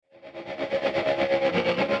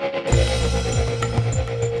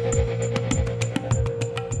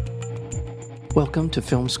Welcome to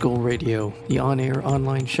Film School Radio, the on-air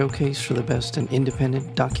online showcase for the best in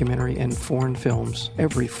independent documentary and foreign films,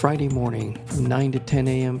 every Friday morning from 9 to 10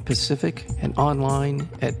 a.m. Pacific and online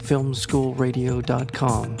at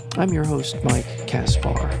filmschoolradio.com. I'm your host, Mike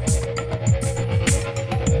Kaspar.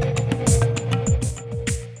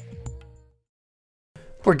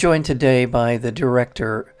 We're joined today by the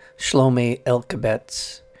director, Shlomi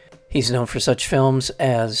Elkabetz. He's known for such films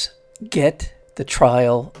as Get, The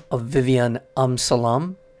Trial of Vivian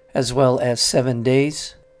Amsalam, as well as 7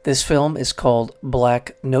 Days. This film is called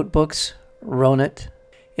Black Notebooks, Ronit.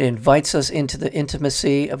 It invites us into the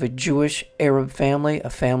intimacy of a Jewish Arab family, a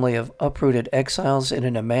family of uprooted exiles in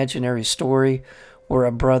an imaginary story where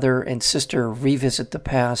a brother and sister revisit the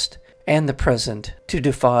past and the present to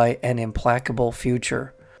defy an implacable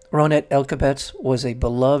future. Ronit Elkabetz was a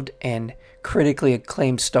beloved and critically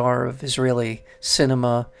acclaimed star of Israeli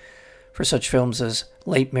cinema for such films as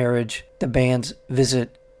Late Marriage, The Band's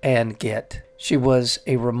Visit, and Get. She was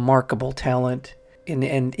a remarkable talent, and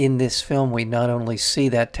in this film we not only see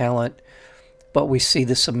that talent, but we see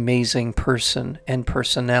this amazing person and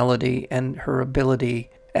personality and her ability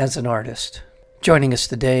as an artist. Joining us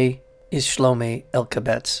today is Shlomi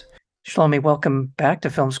Elkabetz. Shlomi, welcome back to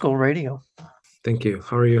Film School Radio. Thank you.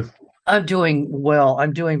 How are you? I'm doing well.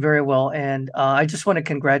 I'm doing very well. And I just want to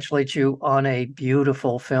congratulate you on a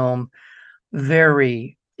beautiful film.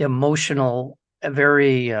 Very emotional,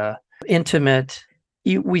 very intimate.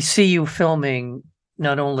 We see you filming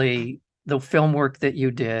not only the film work that you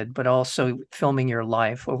did, but also filming your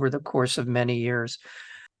life over the course of many years.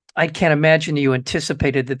 I can't imagine you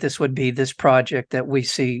anticipated that this would be this project that we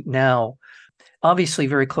see now. Obviously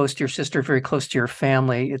very close to your sister, very close to your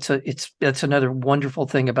family. That's another wonderful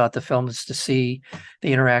thing about the film, is to see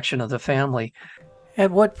the interaction of the family. At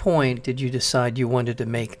what point did you decide you wanted to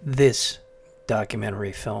make this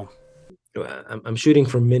documentary film? I'm shooting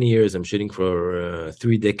for many years. I'm shooting for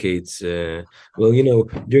 3 decades. During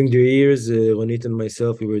the years, Ronit and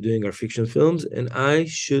myself, we were doing our fiction films, and I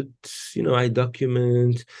shoot, I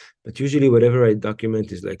document, but usually whatever I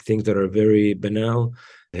document is like things that are very banal.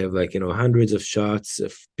 I have hundreds of shots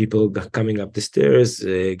of people coming up the stairs,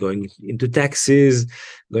 going into taxis,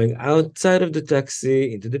 going outside of the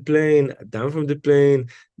taxi, into the plane, down from the plane,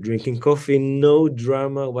 drinking coffee, no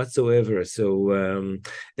drama whatsoever. So,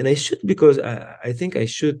 and I shoot because I think I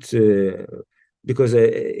shoot because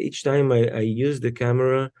each time I use the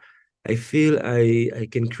camera, I feel I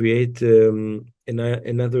can create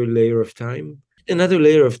another layer of time. Another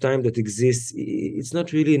layer of time that exists. It's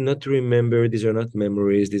not really not to remember. These are not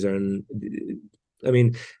memories. I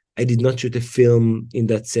did not shoot a film in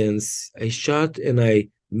that sense. I shot, and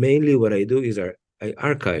mainly what I do is I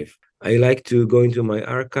archive. I like to go into my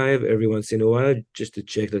archive every once in a while just to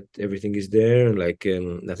check that everything is there and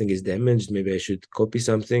nothing is damaged. Maybe I should copy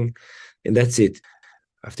something, and that's it.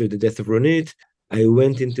 After the death of Ronit, I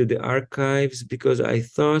went into the archives because I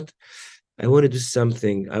thought I want to do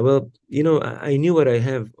something. I knew what I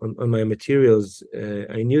have on my materials.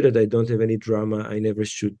 I knew that I don't have any drama. I never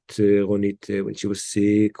shoot Ronit when she was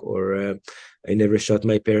sick, or I never shot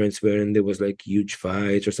my parents when there was huge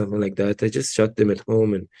fights or something like that. I just shot them at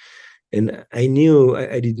home, and I knew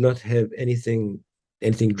I did not have anything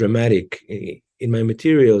dramatic in my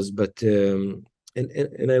materials. But and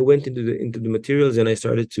I went into the materials, and I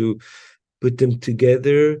started to put them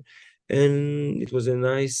together, and it was a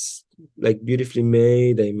nice, beautifully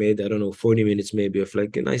made. I made, I don't know, 40 minutes maybe of a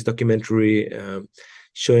nice documentary,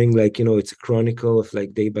 showing it's a chronicle of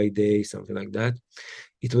day by day, something like that.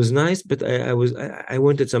 It was nice, but I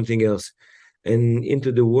wanted something else. And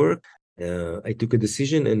into the work, I took a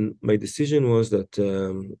decision, and my decision was that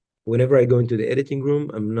whenever I go into the editing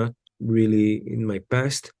room, I'm not really in my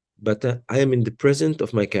past, but I am in the present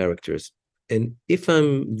of my characters. And if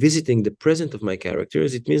I'm visiting the present of my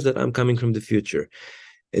characters, it means that I'm coming from the future.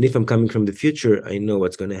 And if I'm coming from the future, I know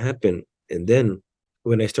what's going to happen. And then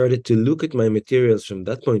when I started to look at my materials from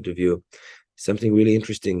that point of view, something really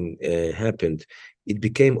interesting happened. It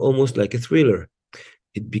became almost like a thriller.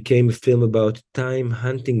 It became a film about time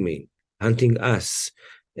hunting me, hunting us,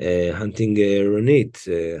 hunting Ronit,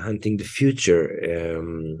 hunting the future,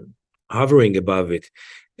 hovering above it.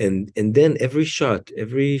 And then every shot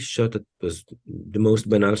that was the most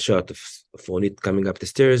banal shot of Ronit coming up the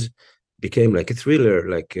stairs became like a thriller,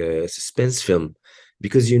 like a suspense film,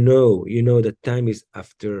 because you know that time is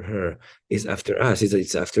after her, is after us,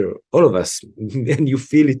 it's after all of us, and you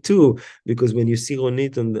feel it too, because when you see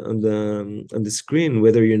Ronit on the screen,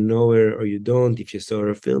 whether you know her or you don't, if you saw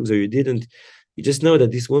her films or you didn't, you just know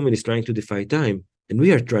that this woman is trying to defy time, and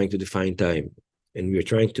we are trying to define time. and we're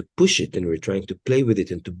trying to push it, and we're trying to play with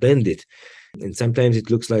it and to bend it. And sometimes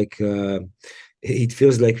it looks like it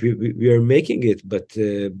feels like we are making it,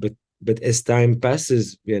 but as time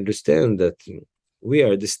passes, we understand that we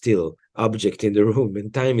are the still object in the room,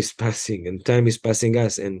 and time is passing, and time is passing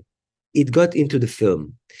us, and it got into the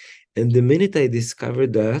film. And the minute I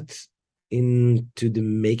discovered that into the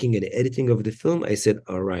making and editing of the film, I said,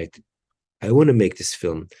 all right, I want to make this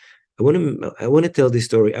film. I want to tell this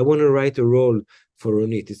story. I want to write a role for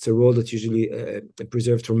Ronit. It's a role that's usually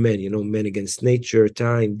preserved for men, men against nature,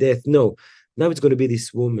 time, death. No, now it's going to be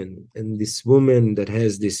this woman, and this woman that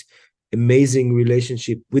has this amazing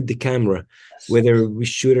relationship with the camera, whether we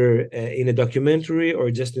shoot her in a documentary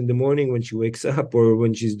or just in the morning when she wakes up or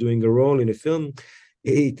when she's doing a role in a film.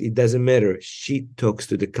 It doesn't matter. She talks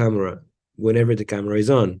to the camera whenever the camera is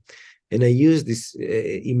on. And I use this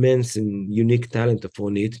immense and unique talent of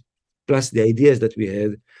Ronit, plus the ideas that we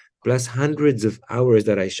had, plus hundreds of hours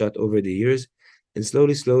that I shot over the years. And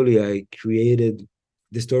slowly, slowly, I created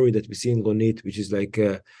the story that we see in Ronit, which is like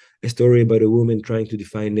a story about a woman trying to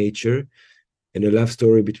define nature, and a love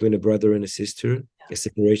story between a brother and a sister, a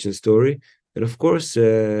separation story. And of course,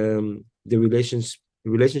 the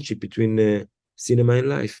relationship between cinema and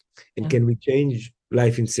life. And can we change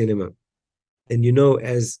life in cinema? And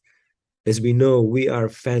as we know, we are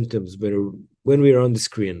phantoms, but when we are on the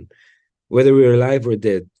screen, whether we are alive or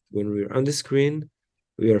dead, when we're on the screen,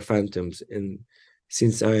 we are phantoms. And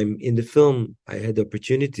since I'm in the film, I had the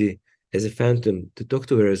opportunity as a phantom to talk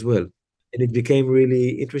to her as well. And it became really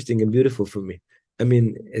interesting and beautiful for me. I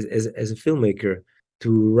mean, as a filmmaker,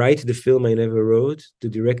 to write the film I never wrote, to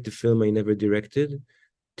direct the film I never directed,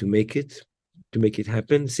 to make it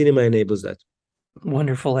happen, cinema enables that.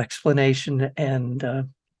 Wonderful explanation. And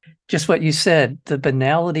just what you said, the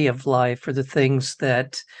banality of life are the things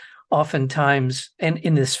that oftentimes, and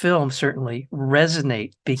in this film certainly,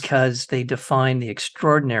 resonate because they define the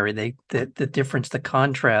extraordinary, the difference, the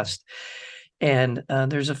contrast. And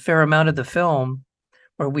there's a fair amount of the film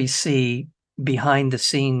where we see behind the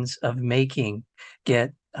scenes of making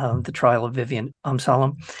Get, the trial of Vivian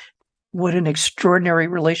Amsalam. What an extraordinary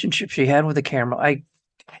relationship she had with the camera.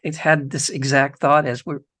 It's had this exact thought as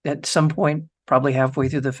we're at some point, probably halfway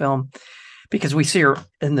through the film, because we see her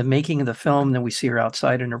in the making of the film, then we see her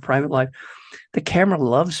outside in her private life. The camera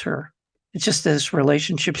loves her. It's just this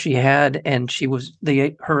relationship she had, and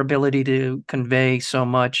her ability to convey so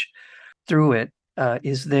much through it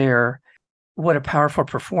is there. What a powerful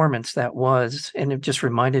performance that was. And it just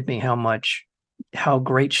reminded me how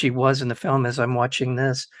great she was in the film as I'm watching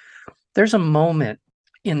this. There's a moment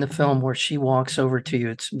in the film where she walks over to you.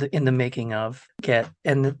 It's in the making of Get,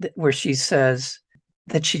 and where she says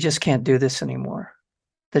that she just can't do this anymore,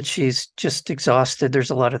 that she's just exhausted. There's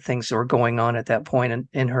a lot of things that were going on at that point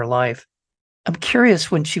in her life. I'm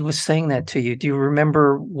curious, when she was saying that to you, do you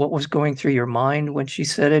remember what was going through your mind when she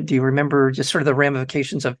said it? Do you remember just sort of the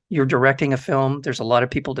ramifications of you're directing a film? There's a lot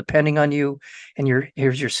of people depending on you, and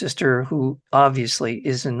here's your sister who obviously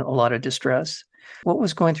is in a lot of distress. What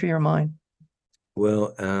was going through your mind?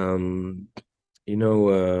 Well,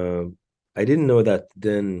 I didn't know that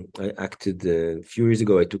then. I acted a few years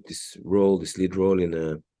ago. I took this lead role in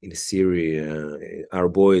a series, Our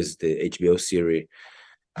Boys, the HBO series,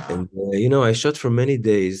 and I shot for many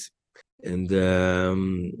days, and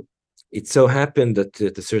it so happened that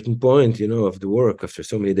at a certain point, of the work, after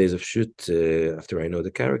so many days of shoot, after I know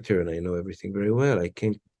the character and I know everything very well, I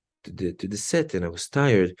came to the set and I was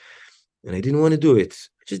tired, and I didn't want to do it.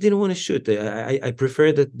 I just didn't want to shoot. I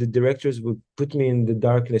prefer that the directors would put me in the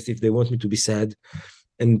darkness if they want me to be sad,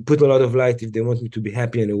 and put a lot of light if they want me to be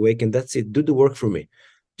happy and awake, and that's it. Do the work for me.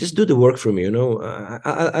 Just do the work for me.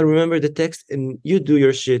 I remember the text, and you do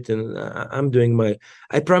your shit, and I'm doing my.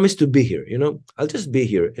 I promise to be here. I'll just be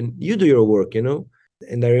here, and you do your work.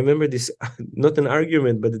 And I remember this, not an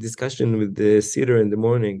argument, but a discussion with the sitter in the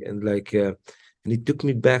morning, and and it took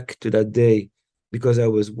me back to that day, because I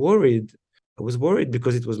was worried. I was worried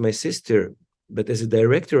because it was my sister, but as a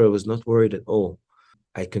director, I was not worried at all.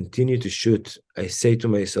 I continue to shoot. I say to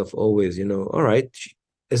myself always, all right,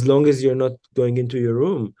 as long as you're not going into your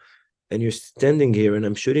room and you're standing here and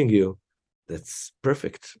I'm shooting you, that's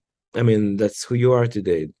perfect. I mean, that's who you are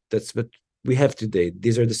today. That's what we have today.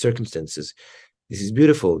 These are the circumstances. This is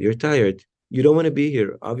beautiful. You're tired. You don't want to be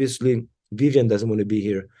here. Obviously, Vivian doesn't want to be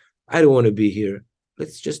here. I don't want to be here.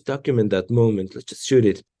 Let's just document that moment. Let's just shoot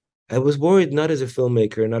it. I was worried, not as a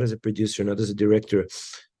filmmaker, not as a producer, not as a director.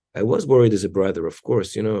 I was worried as a brother, of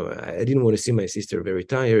course. I didn't want to see my sister very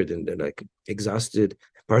tired and exhausted.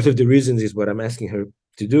 Part of the reasons is what I'm asking her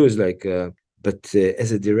to do is but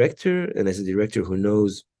as a director, and as a director who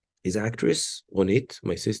knows his actress, Ronit,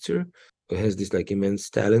 my sister, who has this like immense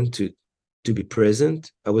talent to be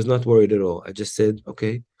present. I was not worried at all. I just said,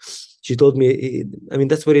 okay. She told me, I mean,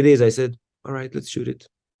 that's what it is. I said, all right, let's shoot it.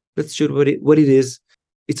 Let's shoot what it is.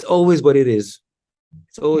 It's always what it is.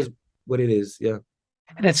 It's Yeah. always what it is. Yeah.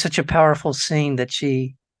 And it's such a powerful scene that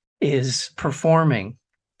she is performing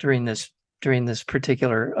during this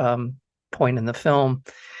particular point in the film.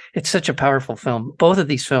 It's such a powerful film, both of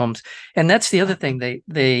these films. And that's the other thing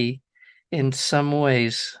they in some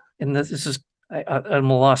ways, and this is I'm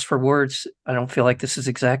lost for words. I don't feel like this is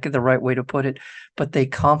exactly the right way to put it, but they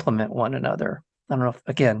complement one another. I don't know if,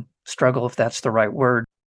 again, struggle if that's the right word.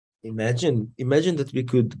 Imagine that we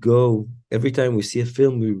could go every time we see a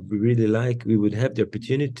film we really like, we would have the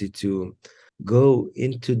opportunity to go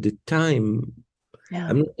into the time. Yeah.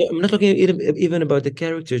 I'm not talking even about the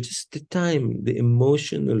character, just the time, the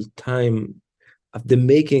emotional time of the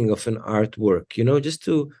making of an artwork, just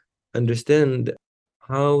to understand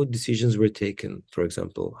how decisions were taken, for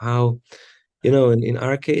example, how, in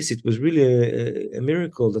our case, it was really a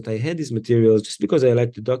miracle that I had these materials just because I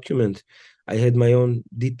like to document. I had my own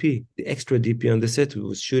DP, the extra DP on the set who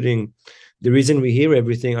was shooting. The reason we hear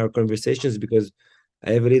everything, our conversations, because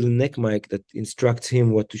I have a little neck mic that instructs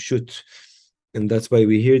him what to shoot. And that's why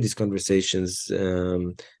we hear these conversations.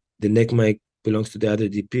 The neck mic belongs to the other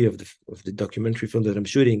DP of the documentary film that I'm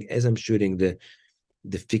shooting as I'm shooting the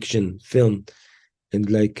fiction film. And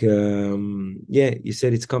like yeah, you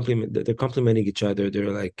said they're complementing each other.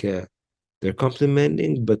 They're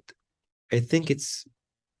complementing, but I think it's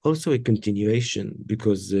also a continuation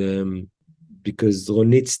because Ronit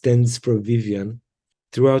stands for Vivian.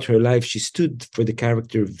 Throughout her life, she stood for the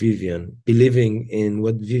character Vivian, believing in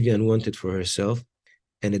what Vivian wanted for herself.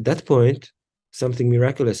 And at that point, something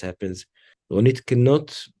miraculous happens. Ronit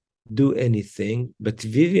cannot do anything, but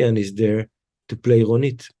Vivian is there to play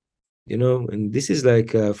Ronit. And this is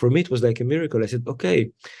like, for me, it was like a miracle. I said,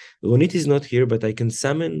 okay, Ronit is not here, but I can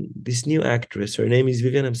summon this new actress. Her name is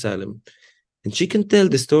Vivian Amsalem, and she can tell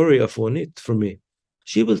the story of Ronit for me.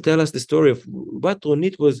 She will tell us the story of what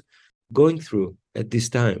Ronit was going through at this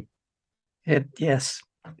time. Yes,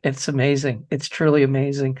 it's amazing. It's truly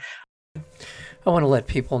amazing. I want to let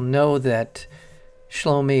people know that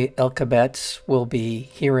Shlomi Elkabetz will be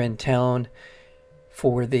here in town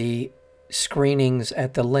for the screenings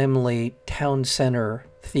at the Lemley Town Center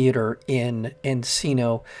Theater in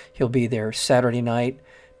Encino. He'll be there Saturday night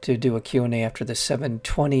to do a Q&A after the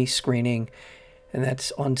 7:20 screening, and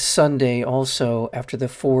that's on Sunday also after the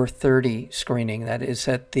 4:30 screening. That is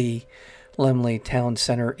at the Lemley Town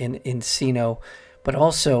Center in Encino. But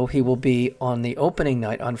also he will be on the opening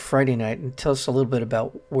night on Friday night. And tell us a little bit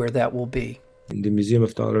about where that will be. In the Museum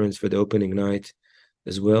of Tolerance for the opening night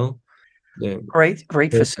as well. Great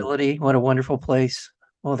facility. What a wonderful place.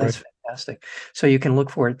 Oh, that's fantastic. So you can look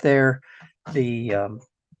for it there. The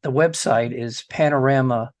website is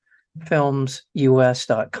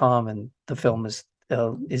panoramafilmsus.com, and the film is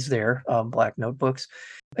there, Black Notebooks.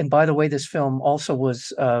 And by the way, this film also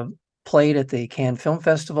was played at the Cannes Film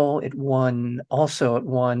Festival. It won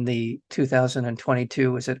the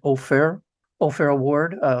 2022, is it Ophir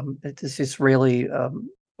Award? It's this Israeli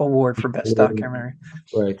award for best documentary.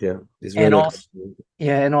 Right, yeah. And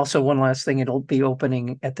also one last thing, it'll be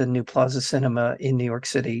opening at the New Plaza Cinema in New York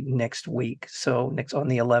City next week. So next on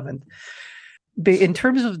the 11th. In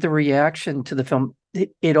terms of the reaction to the film,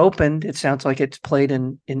 it opened, it sounds like it's played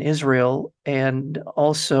in Israel, and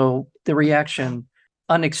also the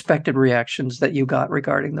unexpected reactions that you got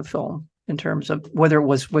regarding the film in terms of whether it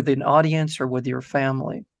was with an audience or with your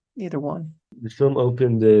family, either one. The film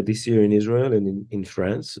opened this year in Israel and in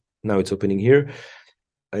France. Now it's opening here.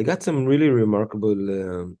 I got some really remarkable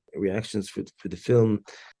reactions for the film.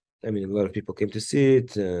 I mean, a lot of people came to see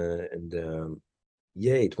it, and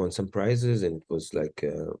yeah, it won some prizes, and it was like,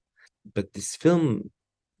 but this film,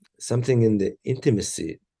 something in the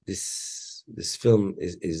intimacy this film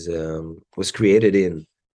was created in,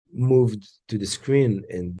 moved to the screen,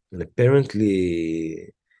 and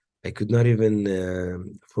apparently I could not even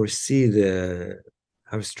foresee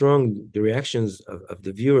how strong the reactions of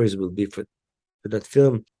the viewers will be for that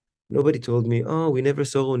film. Nobody told me, "Oh, we never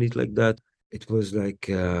saw it like that." It was like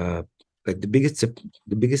the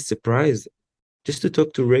biggest surprise. Just to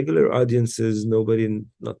talk to regular audiences,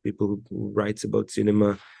 not people who writes about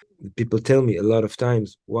cinema. People tell me a lot of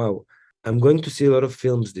times, "Wow, I'm going to see a lot of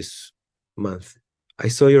films this month. I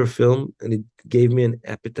saw your film and it gave me an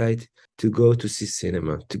appetite to go to see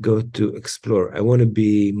cinema, to go to explore. I want to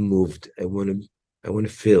be moved. I want to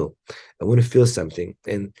feel something."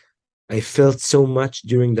 And I felt so much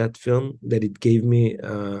during that film that it gave me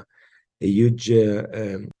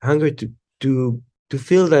hunger to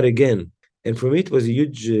feel that again. And for me, it was a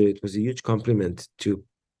huge compliment to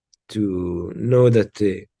know that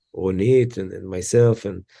Ronit and myself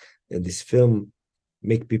and this film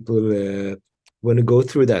make people want to go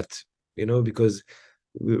through that, because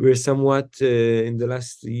we're somewhat in the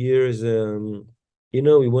last years, we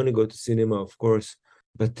want to go to cinema, of course,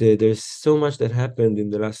 but there's so much that happened in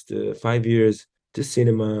the last 5 years to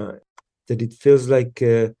cinema that it feels like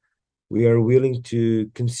we are willing to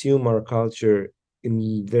consume our culture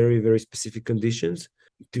in very, very specific conditions.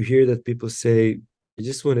 To hear that people say, I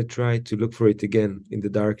just want to try to look for it again in the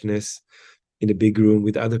darkness, in a big room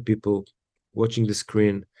with other people watching the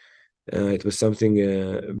screen. It was something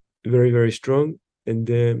very, very strong. And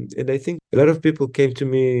I think a lot of people came to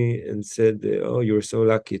me and said, "Oh, you're so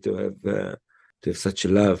lucky to have such a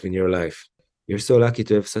love in your life. You're so lucky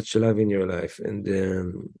to have such a love in your life." And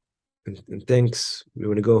thanks. We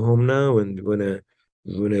want to go home now, and we want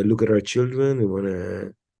to look at our children. We want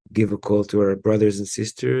to give a call to our brothers and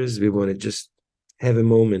sisters. We want to just have a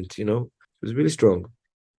moment. It was really strong.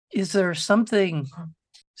 Is there something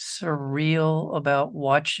surreal about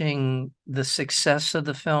watching the success of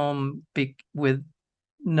the film with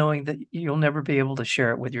knowing that you'll never be able to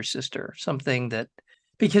share it with your sister? Something that,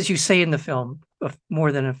 because you say in the film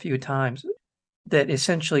more than a few times that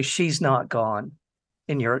essentially she's not gone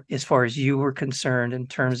as far as you were concerned, in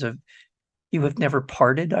terms of you have never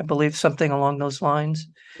parted, I believe, something along those lines.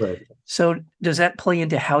 Right. So does that play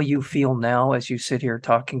into how you feel now as you sit here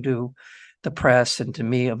talking to the press and to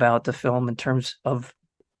me about the film, in terms of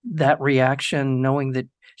that reaction, knowing that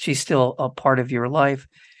she's still a part of your life?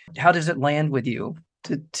 How does it land with you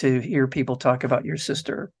to hear people talk about your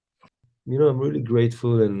sister? I'm really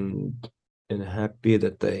grateful and happy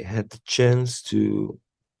that I had the chance to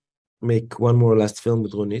make one more last film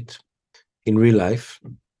with Ronit in real life,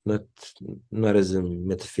 not as a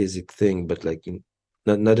metaphysic thing, but like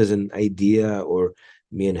not as an idea or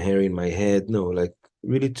me and Harry in my head. No, like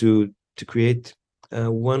really to create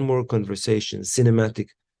one more conversation, cinematic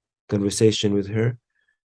conversation with her.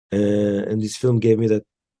 And this film gave me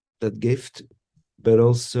that gift, but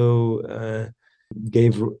also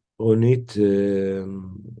gave Ronit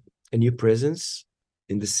a new presence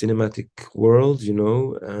in the cinematic world, a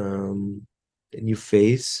new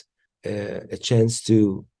face, a chance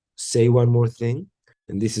to say one more thing.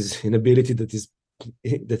 And this is an ability that is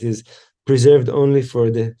preserved only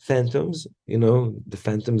for the phantoms, the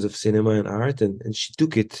phantoms of cinema and art. And she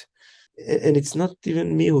took it. And it's not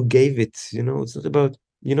even me who gave it, it's not about,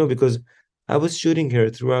 because I was shooting her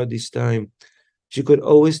throughout this time. She could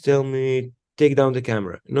always tell me, take down the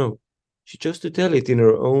camera. No, she chose to tell it in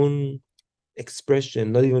her own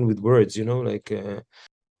expression, not even with words,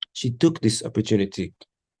 she took this opportunity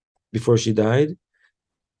before she died.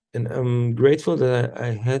 And I'm grateful that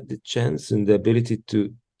I had the chance and the ability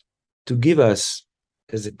to give us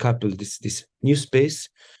as a couple this new space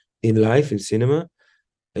in life, in cinema,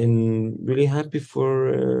 and really happy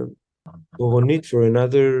for Ronit for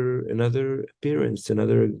another appearance,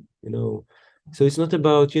 So it's not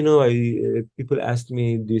about, people ask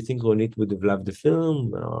me, do you think Ronit would have loved the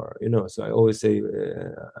film? Or, so I always say,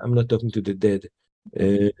 I'm not talking to the dead.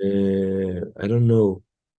 I don't know.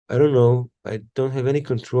 I don't have any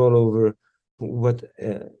control over what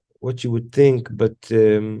you would think, but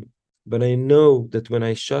I know that when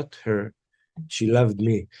I shot her, she loved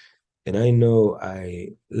me. And I know I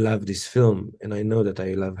love this film, and I know that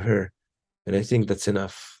I love her. And I think that's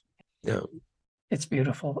enough. Yeah. It's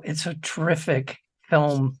beautiful. It's a terrific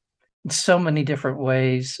film in so many different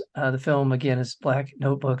ways. The film, again, is Black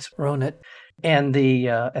Notebooks, Ronit. And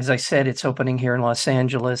as I said, it's opening here in Los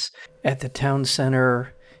Angeles at the Town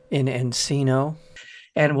Center in Encino.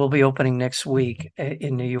 And we'll be opening next week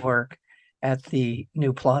in New York at the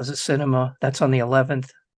New Plaza Cinema. That's on the 11th.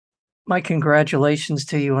 My congratulations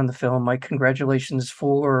to you on the film. My congratulations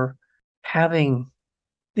for having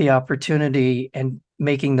the opportunity and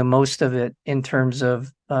making the most of it in terms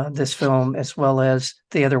of this film, as well as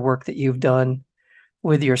the other work that you've done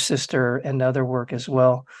with your sister and other work as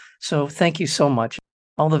well. So thank you so much.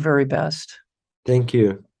 All the very best. Thank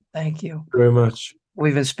you. Thank you very much.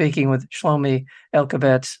 We've been speaking with Shlomi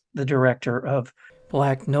Elkabetz, the director of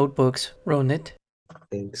Black Notebooks, Ronit.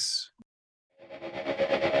 Thanks.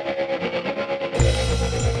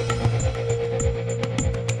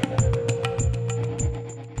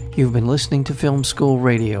 You've been listening to Film School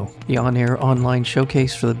Radio, the on-air online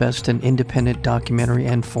showcase for the best in independent documentary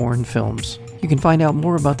and foreign films. You can find out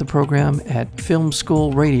more about the program at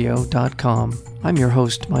filmschoolradio.com. I'm your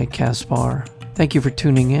host, Mike Kaspar. Thank you for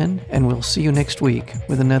tuning in, and we'll see you next week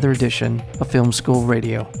with another edition of Film School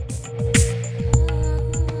Radio.